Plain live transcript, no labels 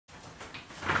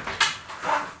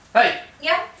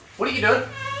are you doing?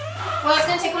 Well, I was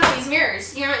going to take one of these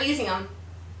mirrors. You're not using them.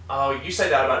 Oh, you say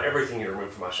that about everything you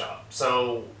remove from my shop.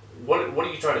 So, what are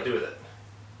you trying to do with it?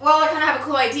 Well, I kind of have a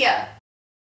cool idea.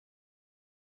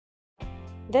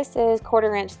 This is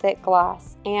 1/4 inch thick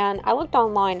glass, and I looked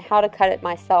online how to cut it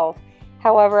myself.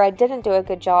 However, I didn't do a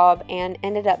good job and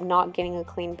ended up not getting a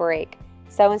clean break.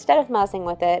 So instead of messing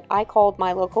with it, I called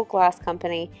my local glass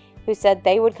company who said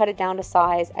they would cut it down to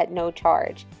size at no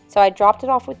charge. So I dropped it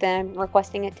off with them,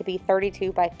 requesting it to be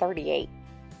 32 by 38.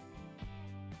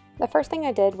 The first thing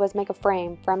I did was make a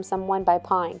frame from some 1 by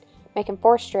Pine, making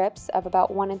 4 strips of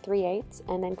about 1 3/8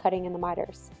 and then cutting in the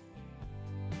miters.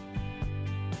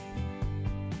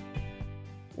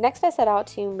 Next, I set out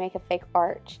to make a fake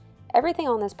arch. Everything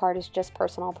on this part is just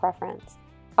personal preference.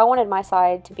 I wanted my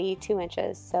side to be 2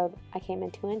 inches, so I came in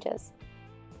 2 inches.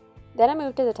 Then I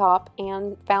moved to the top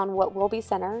and found what will be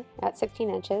center at 16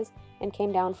 inches and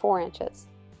came down 4 inches.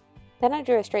 Then I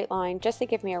drew a straight line just to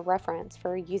give me a reference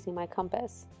for using my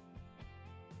compass.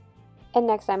 And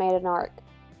next I made an arc.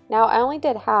 Now I only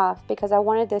did half because I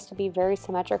wanted this to be very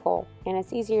symmetrical, and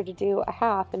it's easier to do a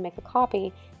half and make a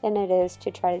copy than it is to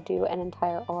try to do an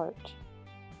entire arch.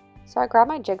 So I grabbed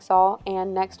my jigsaw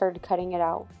and next started cutting it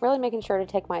out, really making sure to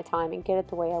take my time and get it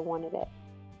the way I wanted it.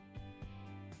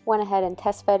 Went ahead and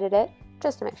test fitted it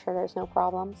just to make sure there's no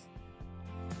problems.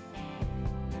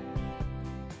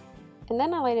 And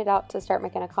then I laid it out to start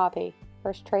making a copy,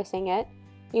 first tracing it,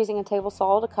 using a table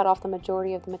saw to cut off the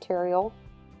majority of the material,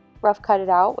 rough cut it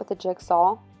out with a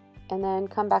jigsaw, and then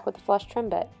come back with a flush trim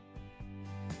bit.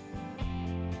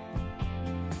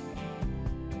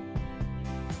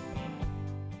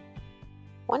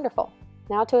 Wonderful.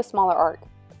 Now to a smaller arc.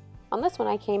 On this one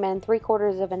I came in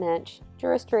 3/4 of an inch,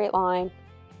 drew a straight line,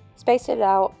 spaced it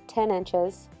out 10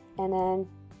 inches, and then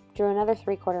drew another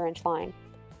 3/4 inch line.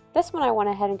 This one I went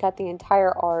ahead and cut the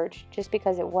entire arch just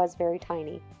because it was very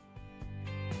tiny.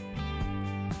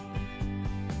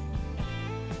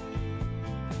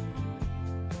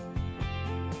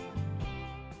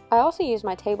 I also used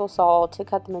my table saw to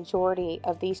cut the majority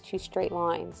of these 2 straight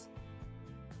lines,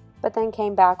 but then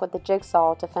came back with the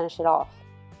jigsaw to finish it off.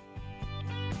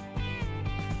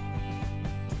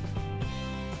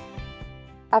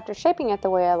 After shaping it the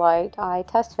way I liked, I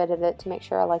test fitted it to make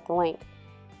sure I liked the length.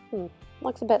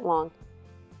 Looks a bit long.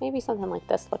 Maybe something like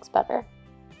this looks better.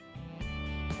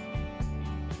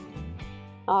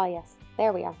 Ah yes,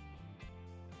 there we are.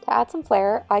 To add some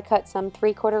flair, I cut some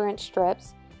 3/4 inch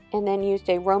strips and then used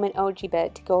a Roman ogee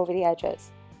bit to go over the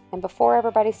edges. And before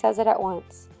everybody says it at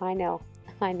once, I know,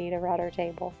 I need a router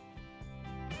table.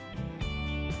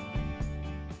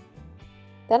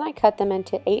 Then I cut them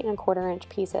into 8 1/4 inch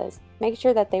pieces, making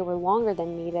sure that they were longer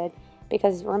than needed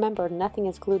because remember, nothing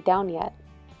is glued down yet.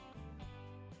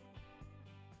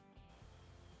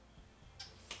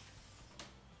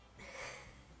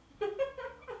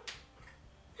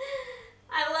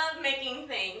 I love making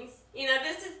things. You know,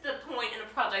 this is the point in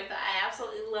a project that I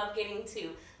absolutely love getting to.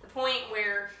 The point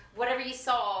where whatever you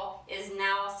saw is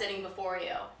now sitting before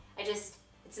you.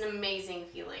 It's an amazing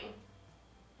feeling.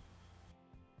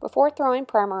 Before throwing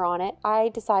primer on it, I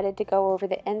decided to go over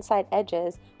the inside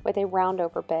edges with a round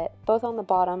over bit, both on the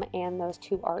bottom and those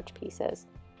 2 arch pieces.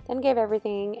 Then gave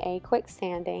everything a quick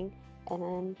sanding and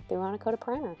then threw on a coat of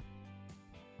primer.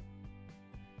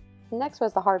 Next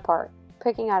was the hard part,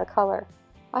 picking out a color.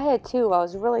 I had 2 I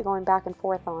was really going back and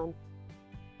forth on.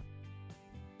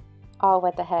 Oh,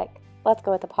 what the heck. Let's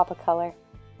go with the pop of color.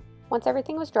 Once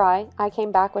everything was dry, I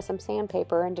came back with some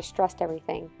sandpaper and distressed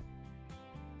everything.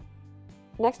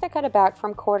 Next I cut it back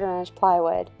from 1/4 inch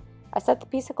plywood. I set the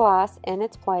piece of glass in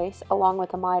its place along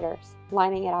with the miters,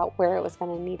 lining it out where it was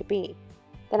going to need to be.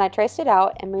 Then I traced it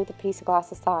out and moved the piece of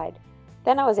glass aside.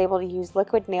 Then I was able to use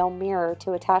liquid nail mirror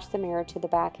to attach the mirror to the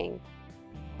backing.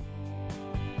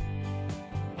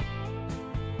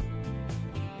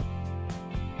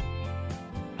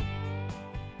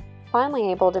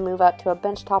 Finally able to move up to a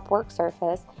benchtop work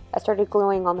surface, I started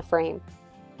gluing on the frame.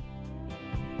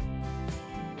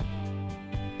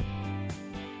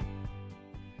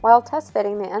 While test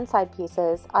fitting the inside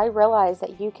pieces, I realized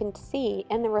that you can see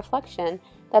in the reflection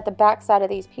that the back side of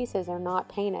these pieces are not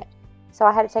painted, so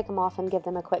I had to take them off and give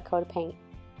them a quick coat of paint.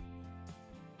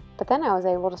 But then I was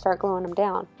able to start gluing them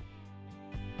down.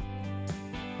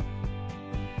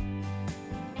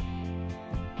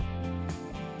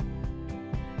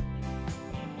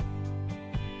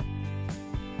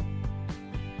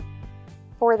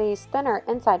 For these thinner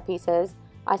inside pieces,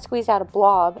 I squeezed out a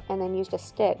blob and then used a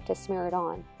stick to smear it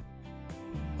on.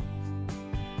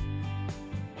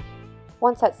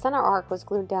 Once that center arc was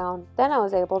glued down, then I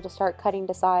was able to start cutting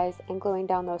to size and gluing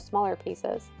down those smaller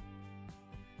pieces.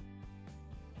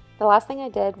 The last thing I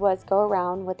did was go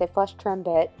around with a flush trim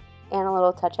bit and a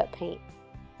little touch-up paint.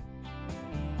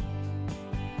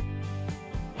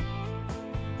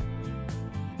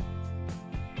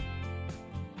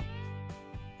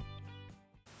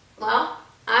 Well,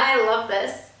 I love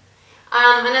this.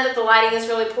 I know that the lighting is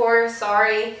really poor,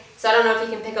 sorry, so I don't know if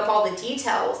you can pick up all the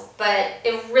details, but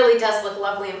it really does look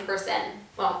lovely in person.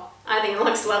 Well, I think it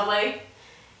looks lovely.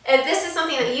 If this is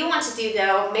something that you want to do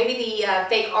though, maybe the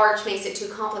fake arch makes it too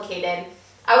complicated,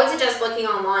 I would suggest looking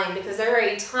online because there are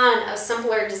a ton of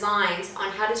simpler designs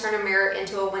on how to turn a mirror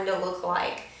into a window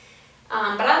look-alike.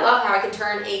 But I love how I can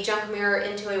turn a junk mirror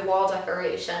into a wall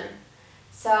decoration.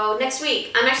 So next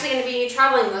week, I'm actually going to be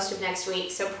traveling most of next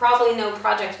week, so probably no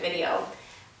project video.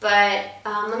 But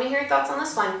let me hear your thoughts on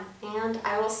this one, and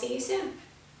I will see you soon.